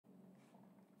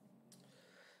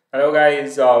Hello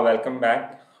guys, welcome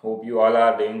back. Hope you all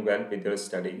are doing well with your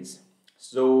studies.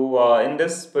 In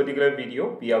this particular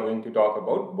video, we are going to talk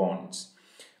about bonds.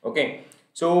 Okay,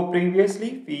 so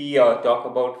previously we talk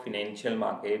about financial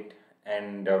market,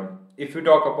 and if you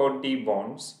talk about the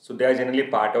bonds, so they are generally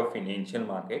part of financial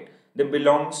market. They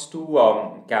belongs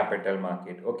to capital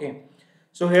market. Okay,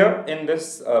 so here in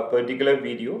this particular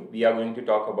video, we are going to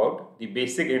talk about the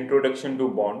basic introduction to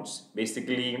bonds.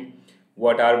 Basically,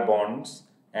 what are bonds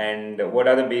and what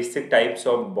are the basic types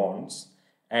of bonds,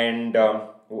 and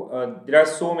there are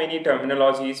so many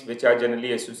terminologies which are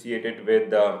generally associated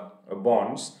with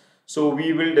bonds. So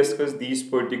we will discuss these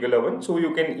particular ones so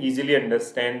you can easily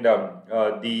understand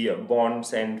the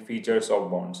bonds and features of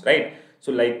bonds, right?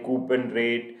 So like coupon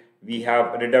rate, we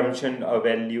have redemption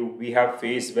value, we have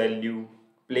face value,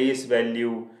 place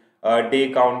value,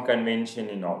 day count convention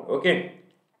and all. Okay,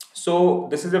 so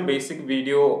this is a basic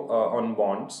video on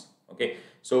bonds. Okay,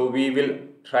 so we will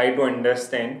try to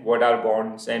understand what are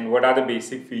bonds and what are the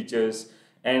basic features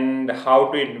and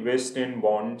how to invest in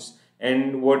bonds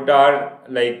and what are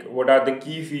the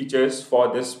key features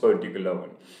for this particular one.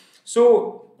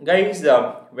 So guys,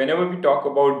 whenever we talk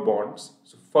about bonds,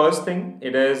 so first thing,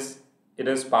 it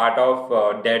is part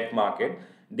of debt market.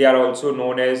 They are also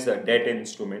known as debt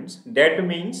instruments. Debt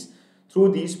means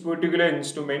through these particular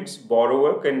instruments,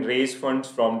 borrower can raise funds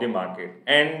from the market.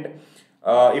 And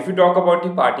if you talk about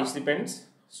the participants,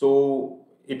 so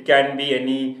it can be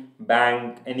any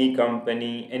bank, any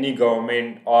company, any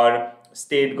government or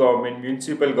state government,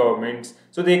 municipal governments.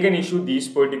 So they can issue these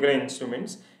particular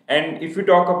instruments. And if you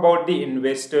talk about the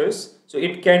investors, so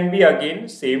it can be again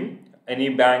same, any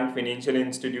bank, financial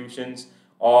institutions,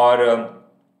 or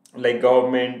like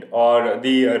government or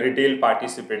the retail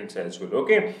participants as well.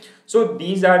 Okay, so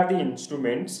these are the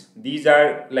instruments. These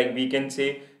are, like we can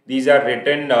say, these are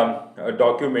written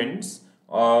documents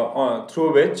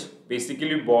through which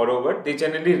basically borrower, they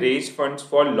generally raise funds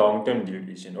for long term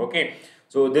duration. Okay,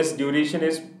 so this duration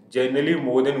is generally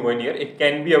more than 1 year. It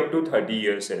can be up to 30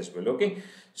 years as well. Okay,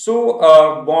 so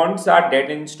bonds are debt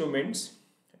instruments.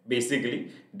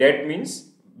 Basically, debt means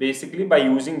basically by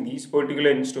using these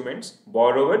particular instruments,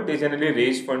 borrower, they generally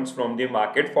raise funds from the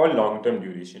market for long term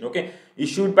duration. Okay,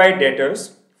 issued by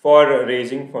debtors for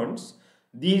raising funds.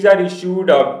 These are issued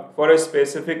for a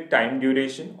specific time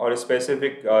duration or a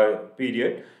specific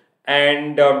period,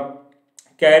 and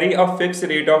carry a fixed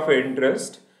rate of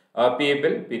interest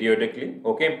payable periodically.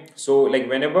 Okay, so like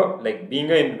whenever, like being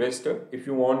an investor, if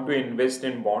you want to invest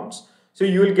in bonds, so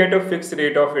you will get a fixed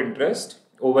rate of interest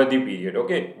over the period.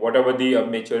 Okay, whatever the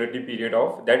maturity period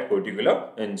of that particular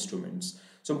instruments.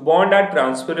 So bond are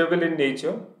transferable in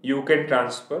nature. You can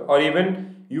transfer, or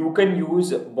even you can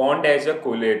use bond as a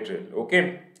collateral.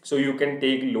 Okay, so you can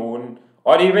take loan,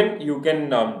 or even you can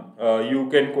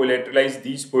collateralize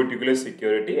these particular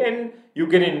security, and you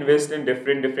can invest in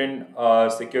different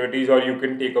securities, or you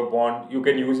can take a bond, you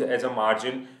can use as a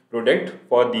margin product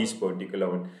for these particular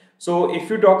one. So if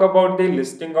you talk about the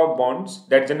listing of bonds,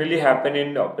 that generally happen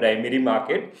in primary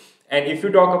market, and if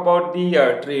you talk about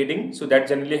the trading, so that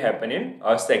generally happen in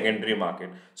secondary market.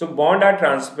 So bond are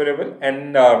transferable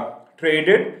and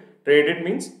traded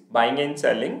means buying and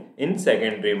selling in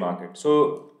secondary market.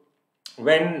 So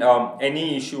when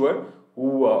any issuer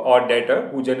who or debtor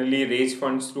who generally raise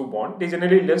funds through bond, they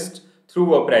generally list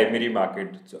through a primary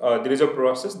market. There is a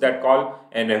process that called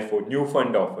NFO, new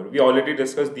fund offer. We already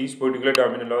discussed these particular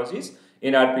terminologies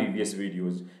in our previous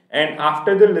videos. And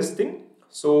after the listing,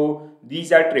 so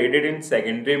these are traded in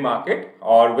secondary market,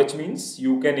 or which means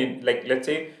you can like let's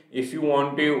say if you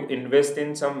want to invest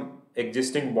in some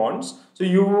existing bonds, so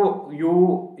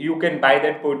you can buy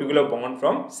that particular bond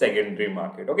from secondary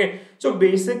market. Okay, so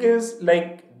basic is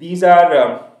like these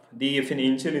are the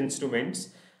financial instruments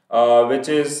which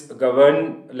is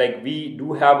govern, like we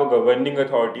do have a governing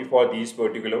authority for these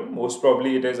particular, most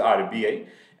probably it is RBI,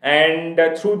 and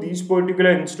through these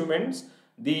particular instruments,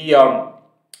 the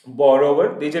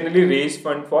borrower, they generally raise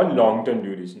fund for long term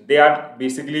duration. They are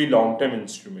basically long term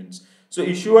instruments. So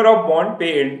issuer of bond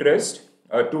pay interest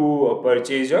to a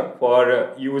purchaser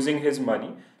for using his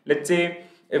money. Let's say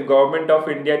if government of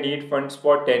India need funds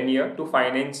for 10 year to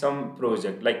finance some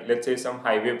project, like let's say some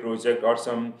highway project or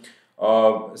some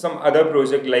other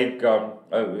project, like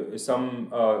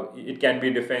it can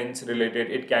be defense related,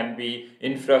 it can be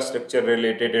infrastructure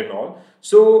related and all.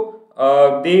 So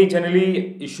they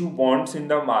generally issue bonds in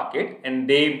the market, and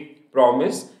they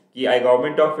promise कि I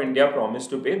government of India promised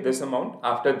to pay this amount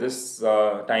after this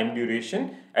time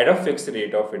duration at a fixed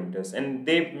rate of interest, and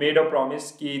they made a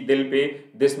promise कि they'll pay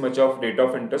this much of rate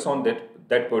of interest on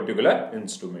that particular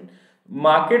instrument.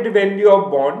 Market value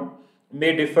of bond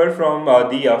may differ from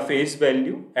the face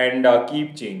value and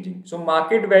keep changing. So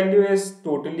market value is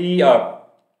totally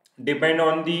depend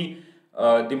on the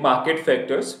market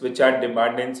factors, which are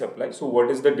demand and supply. So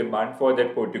what is the demand for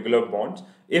that particular bonds?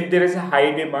 If there is a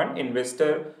high demand,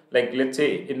 investor, like let's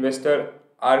say investor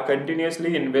are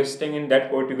continuously investing in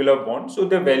that particular bond, so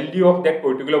the value of that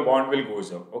particular bond will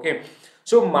goes up. Okay,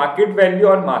 so market value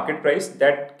or market price,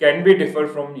 that can be differ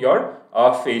from your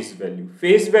face value.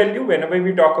 Face value, whenever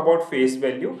we talk about face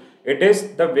value, it is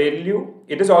the value,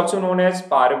 it is also known as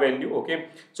par value. Okay,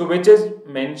 so which is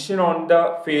mentioned on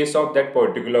the face of that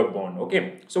particular bond.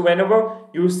 Okay, so whenever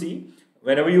you see,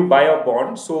 whenever you buy a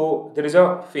bond, so there is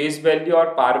a face value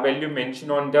or par value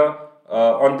mentioned on the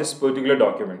on this particular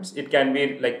documents. It can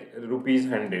be like rupees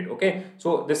 100. Okay,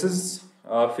 so this is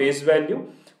face value,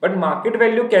 but market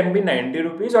value can be 90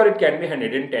 rupees or it can be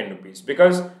 110 rupees,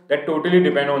 because that totally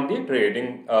depend on the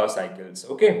trading cycles.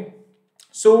 Okay,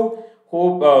 so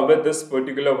hope with this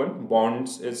particular one,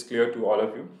 bonds is clear to all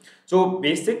of you. So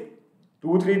basic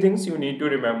two three things you need to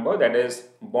remember, that is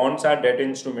bonds are debt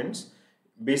instruments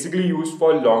basically used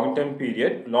for long term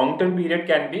period. Long term period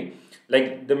can be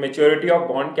like the maturity of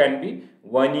bond can be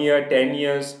 1 year, 10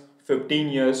 years, 15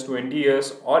 years, 20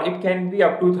 years, or it can be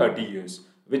up to 30 years,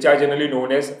 which are generally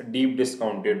known as deep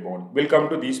discounted bond. We'll come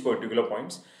to these particular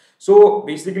points. So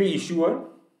basically issuer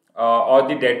or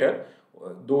the debtor,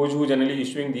 those who generally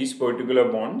issuing these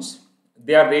particular bonds,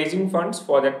 they are raising funds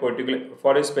for that particular,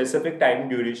 for a specific time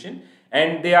duration,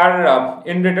 and they are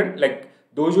in return, like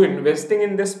those who investing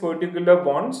in this particular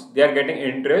bonds, they are getting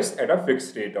interest at a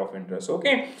fixed rate of interest.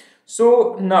 Okay,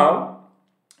 so now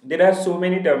there are so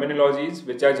many terminologies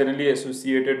which are generally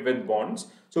associated with bonds,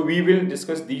 so we will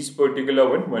discuss these particular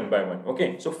one by one.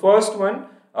 Okay, so first one,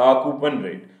 coupon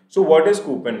rate. So what is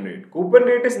coupon rate? Coupon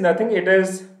rate is nothing, it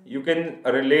is, you can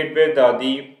relate with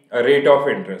the rate of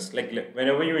interest. Like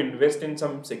whenever you invest in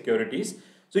some securities,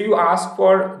 so you ask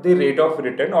for the rate of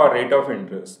return or rate of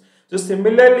interest. So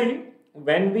similarly,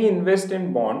 when we invest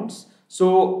in bonds,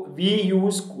 so we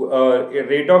use a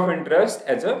rate of interest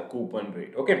as a coupon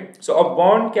rate. Okay, so a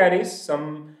bond carries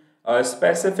some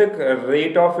specific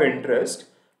rate of interest,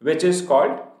 which is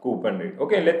called coupon rate.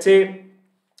 Okay, let's say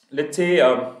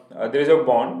there is a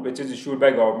bond which is issued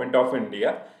by government of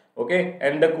India. Okay,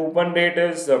 and the coupon rate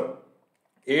is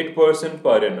 8%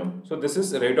 per annum. So this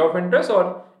is rate of interest,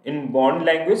 or in bond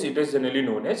language it is generally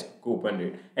known as coupon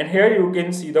rate. And here you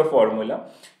can see the formula,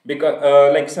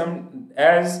 because like some,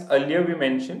 as earlier we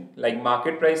mentioned, like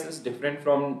market price is different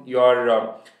from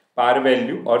your par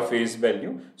value or face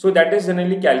value. So that is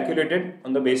generally calculated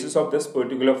on the basis of this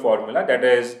particular formula, that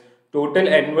is total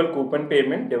annual coupon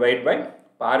payment divided by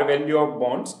par value of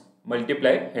bonds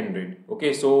multiply 100.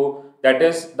 Okay, so that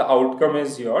is the outcome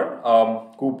is your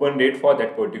coupon rate for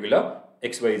that particular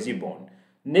XYZ bond.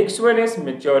 Next one is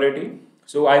maturity.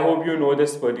 So I hope you know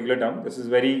this particular term. This is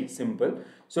very simple.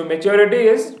 So maturity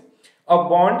is a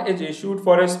bond is issued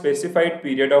for a specified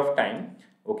period of time.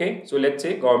 Okay, so let's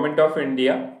say government of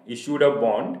India issued a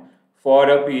bond for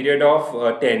a period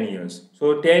of 10 years.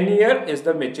 So 10-year is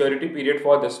the maturity period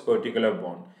for this particular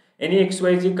bond. Any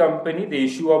XYZ company, they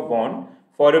issue a bond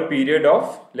for a period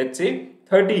of, let's say,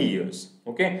 30 years.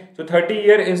 Okay, so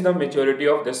 30-year is the maturity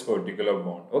of this particular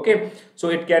bond. Okay, so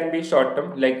it can be short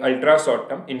term, like ultra short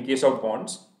term in case of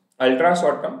bonds. Ultra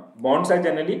short term bonds are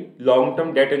generally long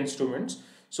term debt instruments.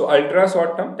 So ultra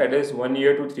short term, that is 1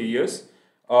 year to 3 years.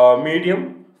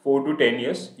 Medium, 4 to 10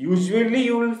 years. Usually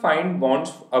you will find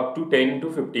bonds up to 10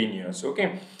 to 15 years.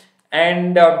 Okay,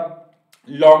 and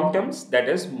long terms, that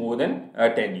is more than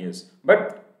 10 years.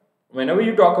 But whenever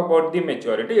you talk about the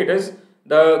maturity, it is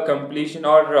the completion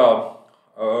or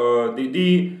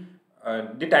the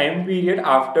time period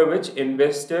after which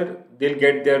investor they'll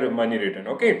get their money return.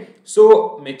 Okay,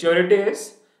 so maturity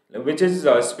is, which is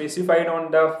specified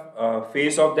on the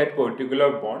face of that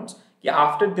particular bonds. Yeah,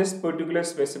 after this particular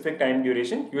specific time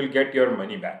duration, you will get your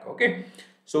money back. Okay,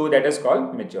 so that is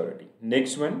called maturity.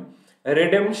 Next one,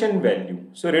 redemption value.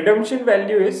 So redemption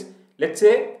value is, let's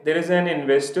say there is an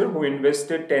investor who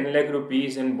invested 10 lakh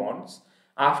rupees in bonds.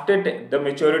 After the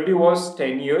maturity was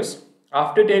 10 years.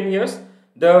 After 10 years,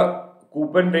 the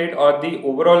coupon rate or the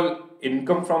overall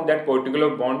income from that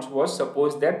particular bonds was,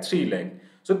 suppose that 3 lakh.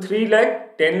 So 3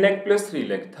 lakh, 10 lakh plus 3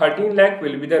 lakh, 13 lakh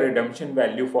will be the redemption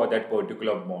value for that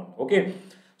particular bond. Okay,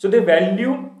 so the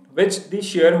value which the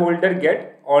shareholder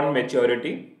get on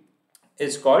maturity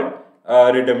is called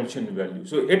redemption value.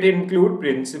 So it include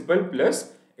principal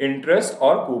plus interest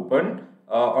or coupon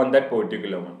on that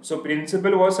particular one. So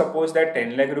principal was, suppose that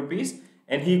 10 lakh rupees,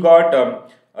 and he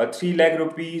got 3 lakh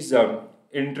rupees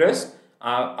interest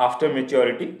after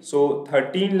maturity. So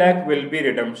 13 lakh will be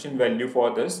redemption value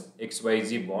for this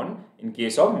XYZ bond in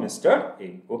case of Mr.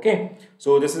 A. Okay.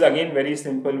 So this is again very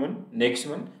simple one. Next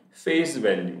one, face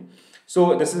value.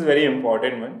 So this is very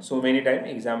important one. So many times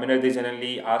examiner they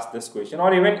generally ask this question,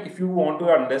 or even if you want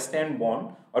to understand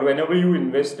bond or whenever you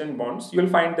invest in bonds, you will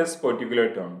find this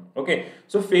particular term. Okay.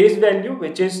 So face value,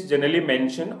 which is generally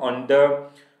mentioned on the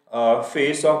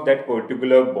face of that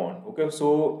particular bond. Okay.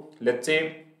 So let's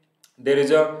say there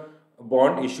is a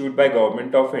bond issued by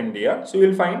government of India. So you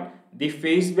will find the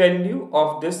face value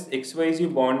of this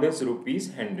XYZ bond is rupees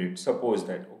 100. Suppose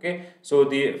that. Okay. So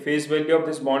the face value of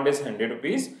this bond is 100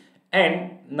 rupees.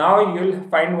 And now you will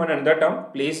find one another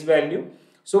term, place value.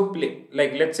 So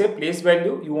like let's say place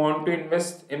value, you want to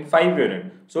invest in 5 unit.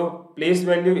 So place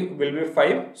value will be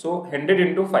 5. So 100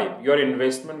 into 5, your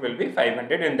investment will be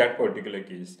 500 in that particular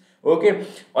case. Okay.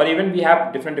 Or even we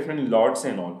have different lots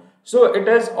and all. So it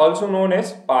is also known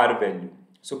as par value.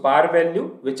 So par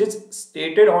value, which is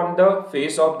stated on the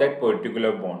face of that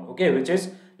particular bond. Okay. Which is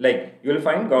like you will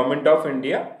find government of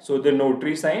India. So the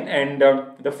notary sign and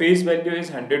the face value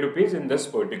is 100 rupees in this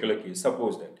particular case.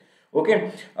 Suppose that.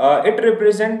 Okay. It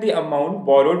represents the amount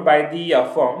borrowed by the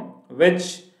firm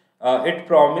which it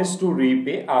promised to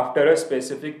repay after a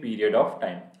specific period of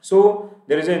time. So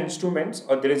there is an instrument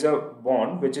or there is a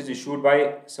bond which is issued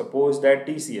by, suppose that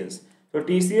TCS. So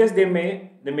TCS they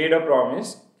made a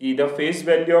promise. The face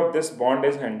value of this bond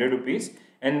is 100 rupees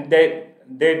and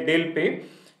they'll pay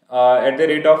at the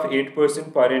rate of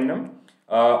 8% per annum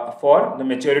for the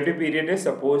maturity period is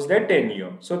suppose that 10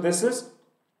 year. So this is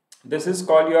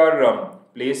called your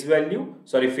face value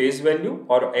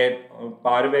or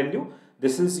par value.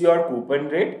 This is your coupon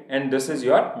rate and this is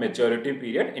your maturity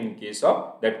period in case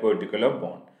of that particular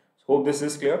bond. Hope this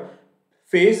is clear.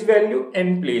 Face value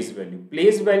and place value.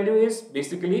 Place value is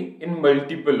basically in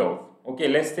multiple of. Okay,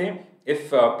 let's say if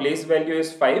place value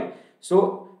is 5,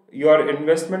 so your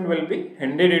investment will be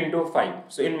 100 into 5.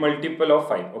 So in multiple of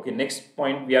 5. Okay, next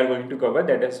point we are going to cover,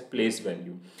 that is place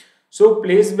value. So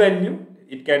place value,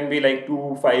 it can be like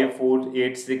 2, 5, 4,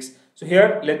 8, 6. So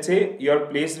here let's say your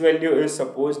place value is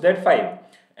suppose that 5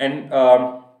 and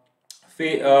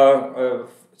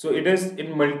so it is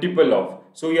in multiple of.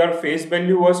 So your face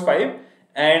value was 5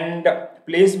 and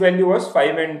place value was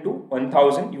 5 and 2,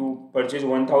 1000. You purchase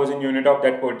 1000 unit of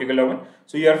that particular one.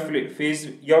 So your place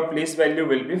value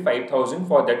will be 5000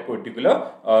 for that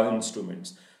particular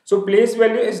instruments. So place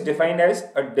value is defined as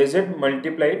a digit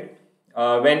multiplied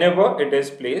whenever it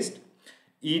is placed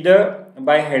either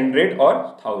by 100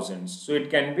 or thousands. So it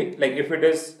can be like if it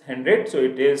is 100, so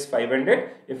it is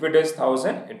 500. If it is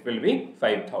 1000, it will be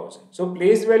 5000. So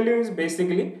place value is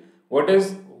basically what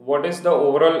is the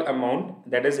overall amount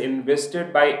that is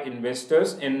invested by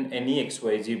investors in any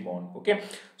XYZ bond. Okay.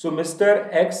 So Mr.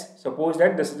 X, suppose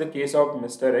that this is the case of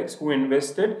Mr. X who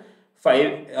invested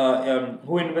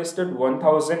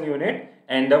 1000 unit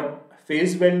and the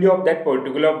face value of that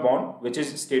particular bond which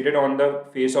is stated on the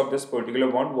face of this particular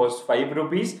bond was 5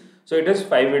 rupees. So it is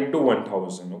 5 into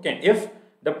 1000. Okay. If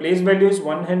the place value is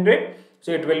 100,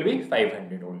 so it will be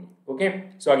 500 only.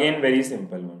 Okay. So again very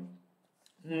simple one.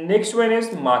 Next one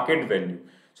is market value.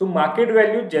 So market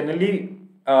value generally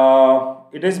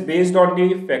it is based on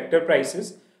the factor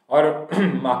prices or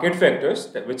market factors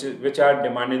which are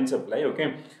demand and supply.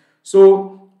 Okay.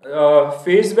 So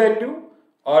face value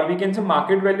or we can say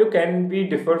market value can be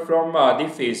different from the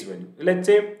face value. Let's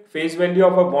say face value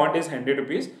of a bond is 100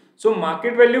 rupees. So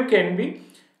market value can be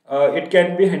it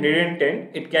can be 110,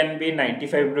 it can be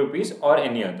 95 rupees or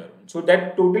any other. So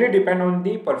that totally depend on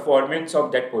the performance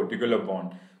of that particular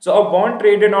bond. So a bond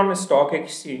traded on a stock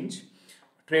exchange,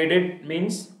 traded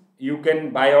means you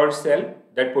can buy or sell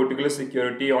that particular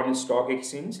security on a stock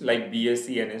exchange like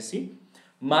BSE, NSE.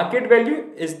 Market value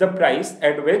is the price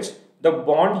at which the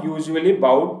bond usually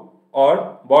bought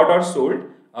or sold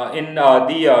in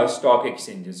the stock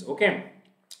exchanges. Okay,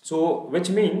 so which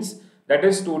means that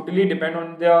is totally depend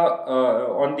on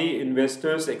the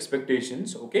investors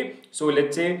expectations. Okay, so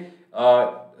let's say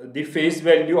the face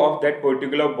value of that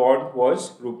particular bond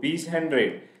was rupees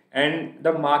 100 and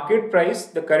the market price,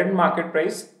 the current market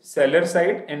price, seller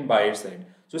side and buyer side.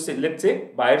 So let's say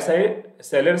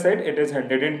seller side it is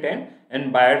 110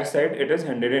 and buyer side it is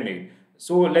 108.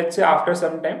 So let's say after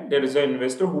some time there is an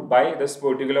investor who buy this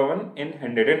particular one in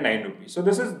 109 rupees. So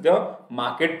this is the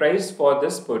market price for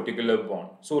this particular bond.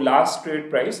 So last trade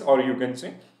price or you can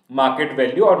say market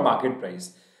value or market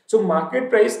price. So market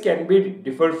price can be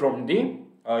different from the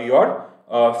your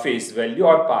face value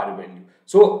or par value.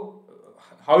 So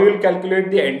how you will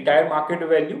calculate the entire market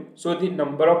value? So the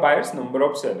number of buyers, number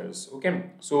of sellers. Okay,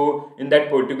 so in that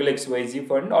particular XYZ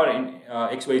fund or in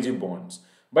XYZ bonds.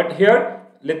 But here,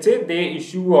 let's say they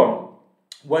issue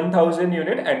 1000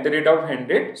 unit at the rate of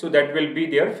 100, so that will be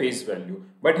their face value.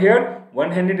 But here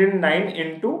 109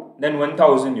 into then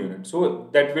 1000 units, so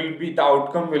that will be the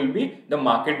outcome will be the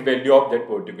market value of that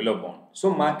particular bond.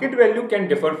 So market value can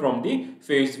differ from the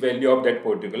face value of that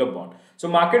particular bond. So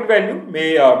market value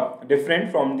may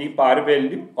different from the par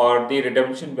value or the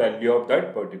redemption value of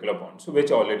that particular bond, so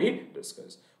which already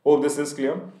discussed. Hope this is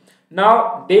clear.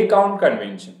 Now day count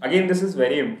convention, again this is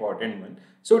very important one.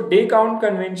 So day count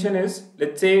convention is,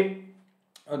 let's say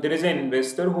there is an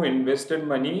investor who invested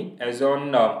money as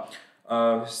on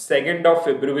 2nd of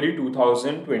February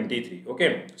 2023.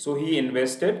 Okay, so he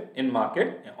invested in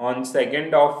market on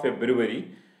 2nd of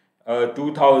February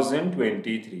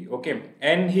 2023. Okay,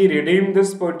 and he redeemed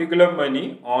this particular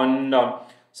money on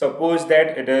suppose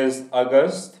that it is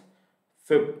August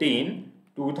 15,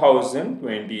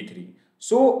 2023.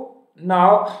 So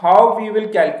now how we will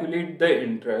calculate the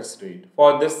interest rate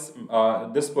for this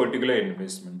this particular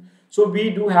investment? So we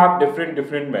do have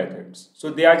different methods.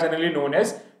 So they are generally known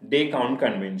as day count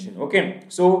convention. Okay,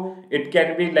 so it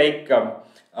can be like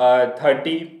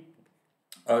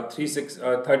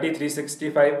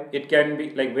 365. It can be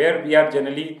like where we are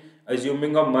generally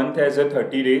assuming a month as a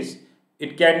 30 days.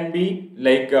 It can be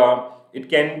like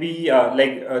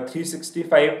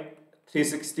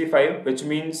 365, which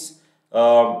means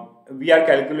we are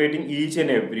calculating each and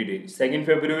every day, 2nd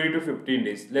February to 15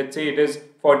 days. Let's say it is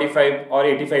 45 or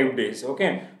 85 days.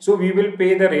 Okay, so we will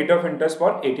pay the rate of interest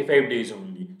for 85 days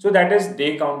only. So that is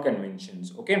day count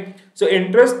conventions. Okay, so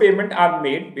interest payment are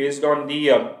made based on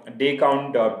the day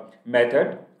count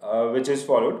method which is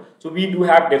followed. So we do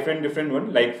have different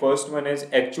one. Like first one is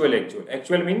actual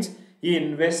means he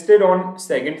invested on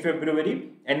 2nd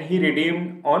February and he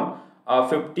redeemed on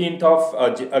 15th of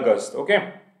August.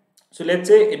 Okay, so let's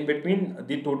say in between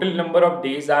the total number of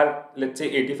days are, let's say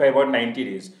 85 or 90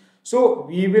 days. So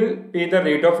we will pay the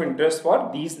rate of interest for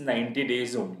these 90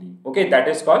 days only. Okay, that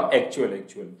is called actual.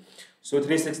 So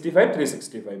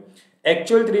 365.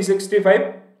 Actual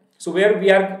 365. So where we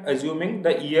are assuming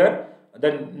the year,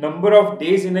 the number of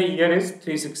days in a year is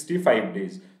 365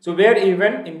 days. So where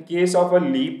even in case of a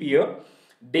leap year,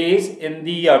 days in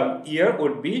the year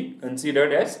would be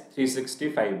considered as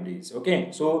 365 days.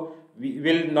 Okay, so we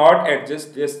will not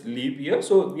adjust this leap year,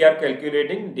 so we are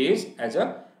calculating days in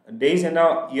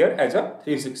a year as a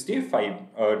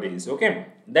 365 days. Okay,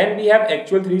 then we have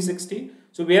actual 360.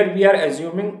 So where we are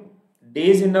assuming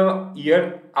days in a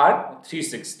year are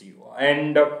 360,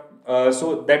 and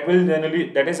so that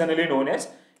is generally known as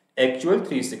actual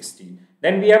 360.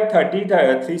 Then we have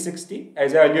 360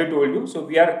 as I earlier told you. So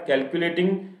we are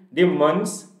calculating the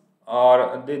months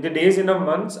or the days in a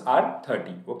month are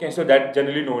 30. Okay, so that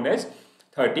generally known as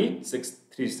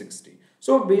 360.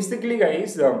 So basically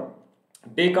guys,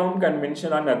 day count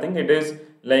convention are nothing. It is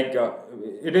like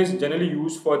it is generally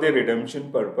used for the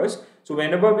redemption purpose. So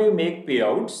whenever we make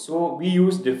payouts, so we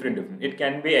use different. It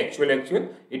can be actual,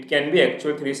 it can be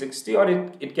actual 360, or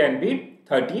it can be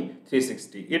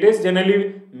 360. It is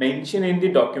generally mentioned in the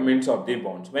documents of the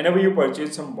bonds. Whenever you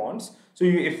purchase some bonds, so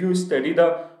if you study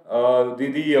the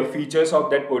features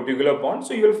of that particular bond,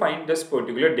 so you will find this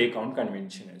particular day count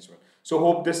convention as well. So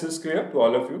hope this is clear to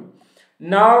all of you.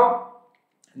 Now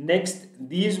next,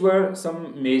 these were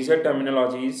some major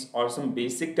terminologies or some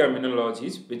basic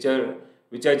terminologies which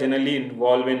are generally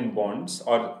involved in bonds,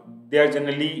 or they are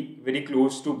generally very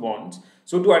close to bonds.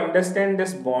 So to understand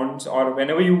this bonds, or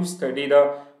whenever you study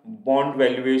the bond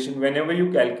valuation, whenever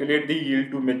you calculate the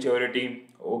yield to maturity,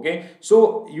 okay,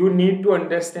 so you need to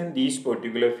understand these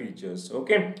particular features.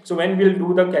 Okay, so when we'll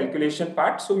do the calculation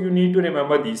part, so you need to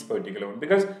remember these particular ones,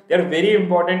 because they are very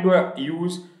important to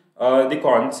use the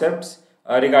concepts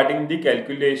regarding the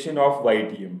calculation of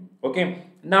YTM. Okay,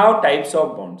 now types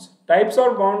of bonds. Types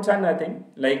of bonds are nothing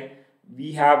like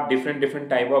we have different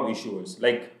type of issuers.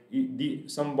 Like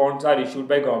some bonds are issued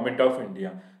by Government of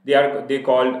India. They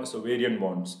called sovereign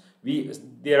bonds.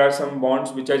 There are some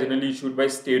bonds which are generally issued by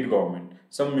state government,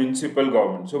 some municipal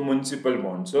government, so municipal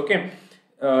bonds. Okay,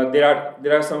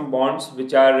 there are some bonds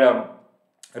which are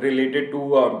related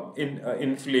to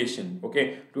inflation.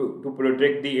 Okay, to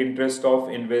protect the interest of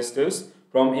investors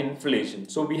from inflation.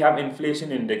 So we have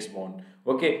inflation index bond.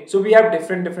 Okay, so we have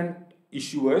different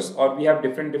issuers, or we have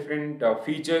different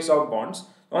features of bonds.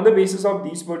 On the basis of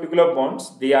these particular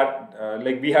bonds, they are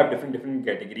like we have different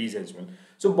categories as well.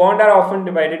 So bond are often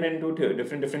divided into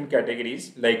different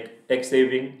categories, like tax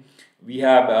saving, We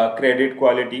have credit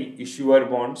quality, issuer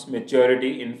bonds,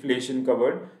 maturity, inflation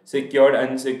covered, secured,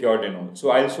 unsecured and all.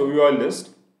 So I'll show you a list.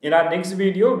 In our next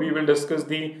video, we will discuss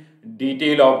the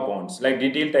detail of bonds, like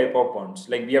detailed type of bonds.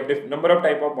 Like we have number of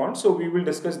type of bonds, so we will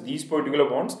discuss these particular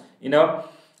bonds in a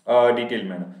detailed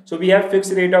manner. So we have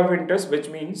fixed rate of interest, which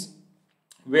means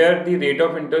where the rate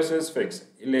of interest is fixed.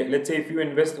 Let's say if you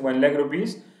invest 1 lakh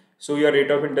rupees, so your rate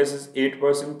of interest is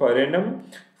 8% per annum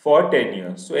for 10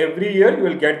 years. So every year you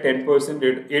will get 10%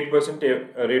 rate,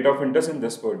 8% rate of interest in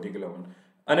this particular one.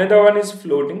 Another one is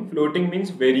floating. Floating means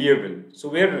variable. So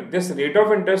where this rate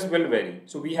of interest will vary.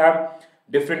 So we have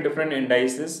different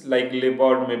indices like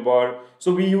LIBOR, MIBOR.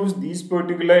 So we use these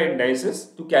particular indices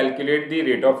to calculate the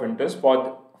rate of interest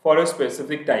for a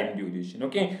specific time duration.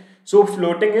 Okay. So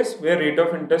floating is where rate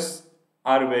of interest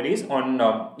are varies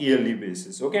on yearly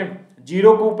basis. Okay.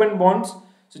 Zero coupon bonds.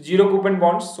 So zero coupon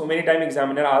bonds. So many time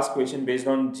examiner ask question based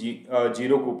on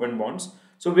zero coupon bonds.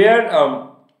 So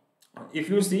where if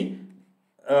you see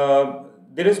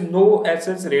there is no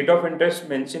assets rate of interest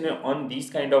mentioned on these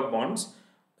kind of bonds.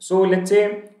 So let's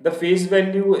say the face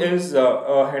value is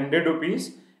 100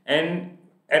 rupees, and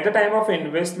at the time of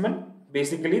investment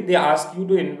basically they ask you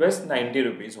to invest 90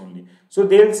 rupees only. So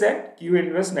they'll say you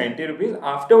invest 90 rupees,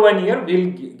 after 1 year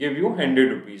we'll give you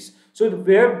 100 rupees. So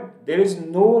where there is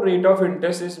no rate of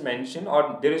interest is mentioned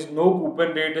or there is no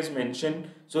coupon rate is mentioned,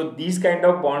 so these kind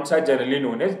of bonds are generally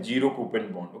known as zero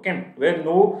coupon bond. Okay, where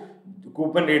no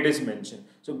coupon rate is mentioned.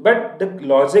 So but the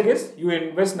logic is you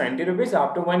invest 90 rupees,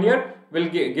 after 1 year will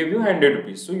give you 100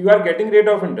 rupees. So you are getting rate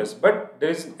of interest, but there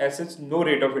is as such no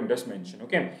rate of interest mentioned.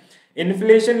 Okay,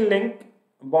 inflation linked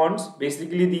bonds,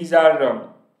 basically these are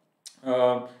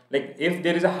like if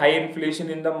there is a high inflation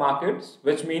in the markets,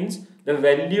 which means the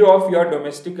value of your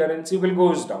domestic currency will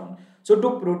goes down. So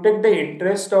to protect the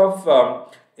interest of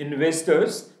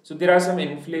investors, so there are some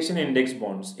inflation index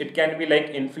bonds. It can be like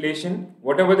inflation,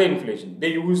 whatever the inflation, they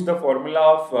use the formula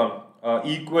of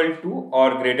equal to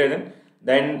or greater than.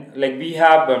 Then like we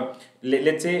have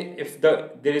let's say if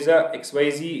there is a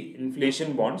XYZ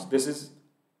inflation bonds, this is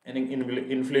an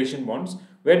inflation bonds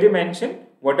where they mention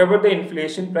whatever the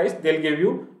inflation price, they'll give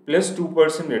you plus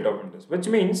 2% rate of interest, which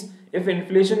means if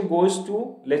inflation goes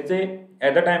to, let's say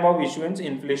at the time of issuance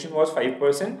inflation was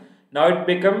 5%, now it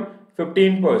become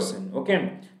 15%.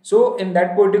 Okay, so in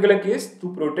that particular case,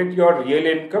 to protect your real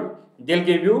income, they'll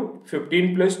give you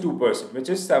 15 plus 2%, which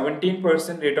is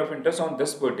 17% rate of interest on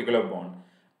this particular bond.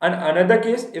 And another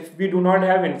case, if we do not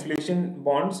have inflation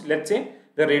bonds, let's say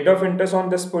the rate of interest on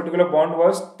this particular bond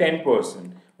was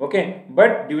 10%. Okay,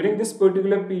 but during this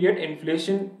particular period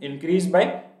inflation increased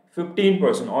by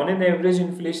 15%. On an average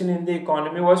inflation in the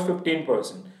economy was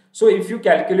 15%. So if you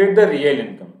calculate the real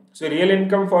income, so real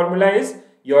income formula is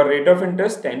your rate of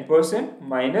interest 10%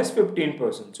 minus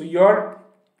 15%. So your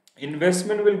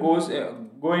investment will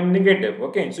go in negative.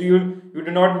 Okay, so you do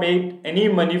not make any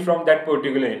money from that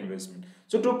particular investment.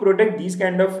 So to protect these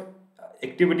kind of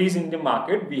activities in the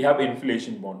market, we have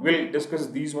inflation bond. We'll discuss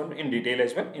these one in detail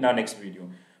as well in our next video.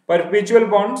 Perpetual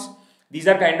bonds, these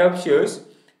are kind of shares.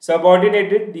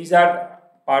 Subordinated, these are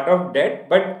part of debt,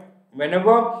 but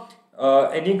whenever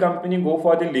any company go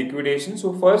for the liquidation,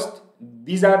 so first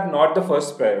these are not the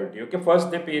first priority. Okay,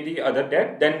 first they pay the other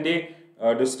debt, then they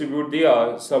distribute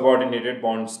the subordinated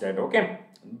bonds debt. Okay,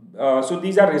 so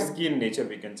these are risky in nature,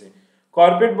 we can say.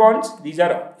 Corporate bonds, these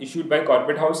are issued by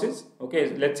corporate houses.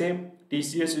 Okay, let's say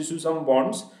TCS issue some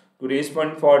bonds to raise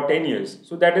fund for 10 years.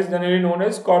 So that is generally known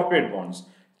as corporate bonds.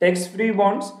 Tax-free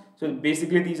bonds, so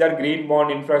basically these are green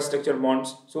bond, infrastructure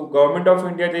bonds. So government of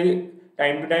India, they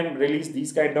time to time release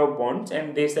these kind of bonds,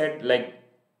 and they said like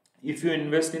if you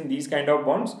invest in these kind of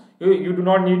bonds, you do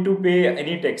not need to pay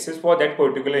any taxes for that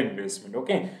particular investment.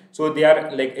 Okay, so they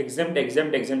are like exempt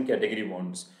category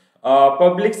bonds.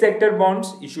 Public sector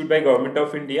bonds issued by government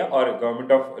of India or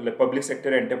government of public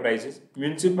sector enterprises.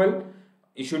 Municipal,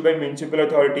 issued by municipal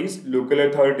authorities, local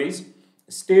authorities.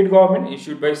 State government,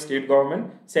 issued by state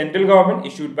government. Central government,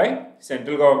 issued by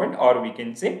central government, or we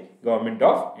can say government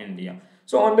of India.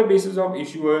 So on the basis of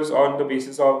issuers, on the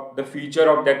basis of the feature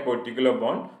of that particular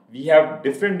bond, we have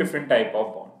different type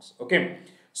of bonds. Okay,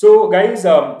 so guys,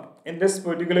 in this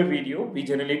particular video we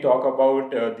generally talk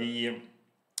about the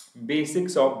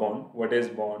basics of bond, what is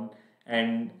bond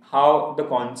and how the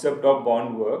concept of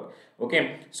bond work.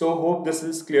 Okay, so hope this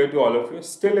is clear to all of you.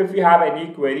 Still, if you have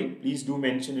any query, please do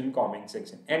mention in comment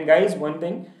section. And guys, one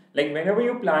thing, like whenever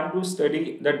you plan to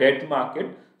study the debt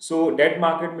market, so debt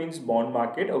market means bond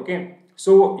market. Okay,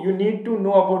 so you need to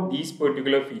know about these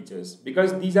particular features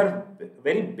because these are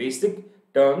very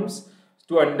basic terms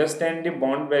to understand the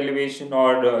bond valuation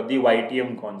or the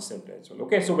YTM concept as well.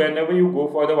 Okay, so whenever you go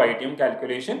for the YTM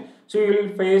calculation, so you will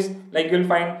face, like you will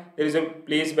find there is a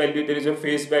place value, there is a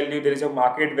face value, there is a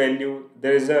market value,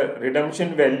 there is a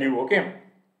redemption value. Okay,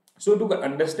 so to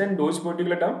understand those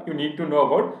particular terms, you need to know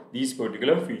about these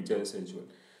particular features as well.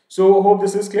 So hope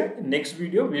this is clear. In next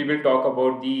video, we will talk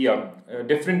about the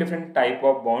different type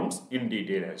of bonds in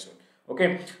detail as well.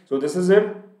 Okay, so this is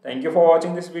it. Thank you for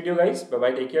watching this video, guys. Bye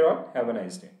bye. Take care all. Have a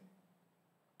nice day.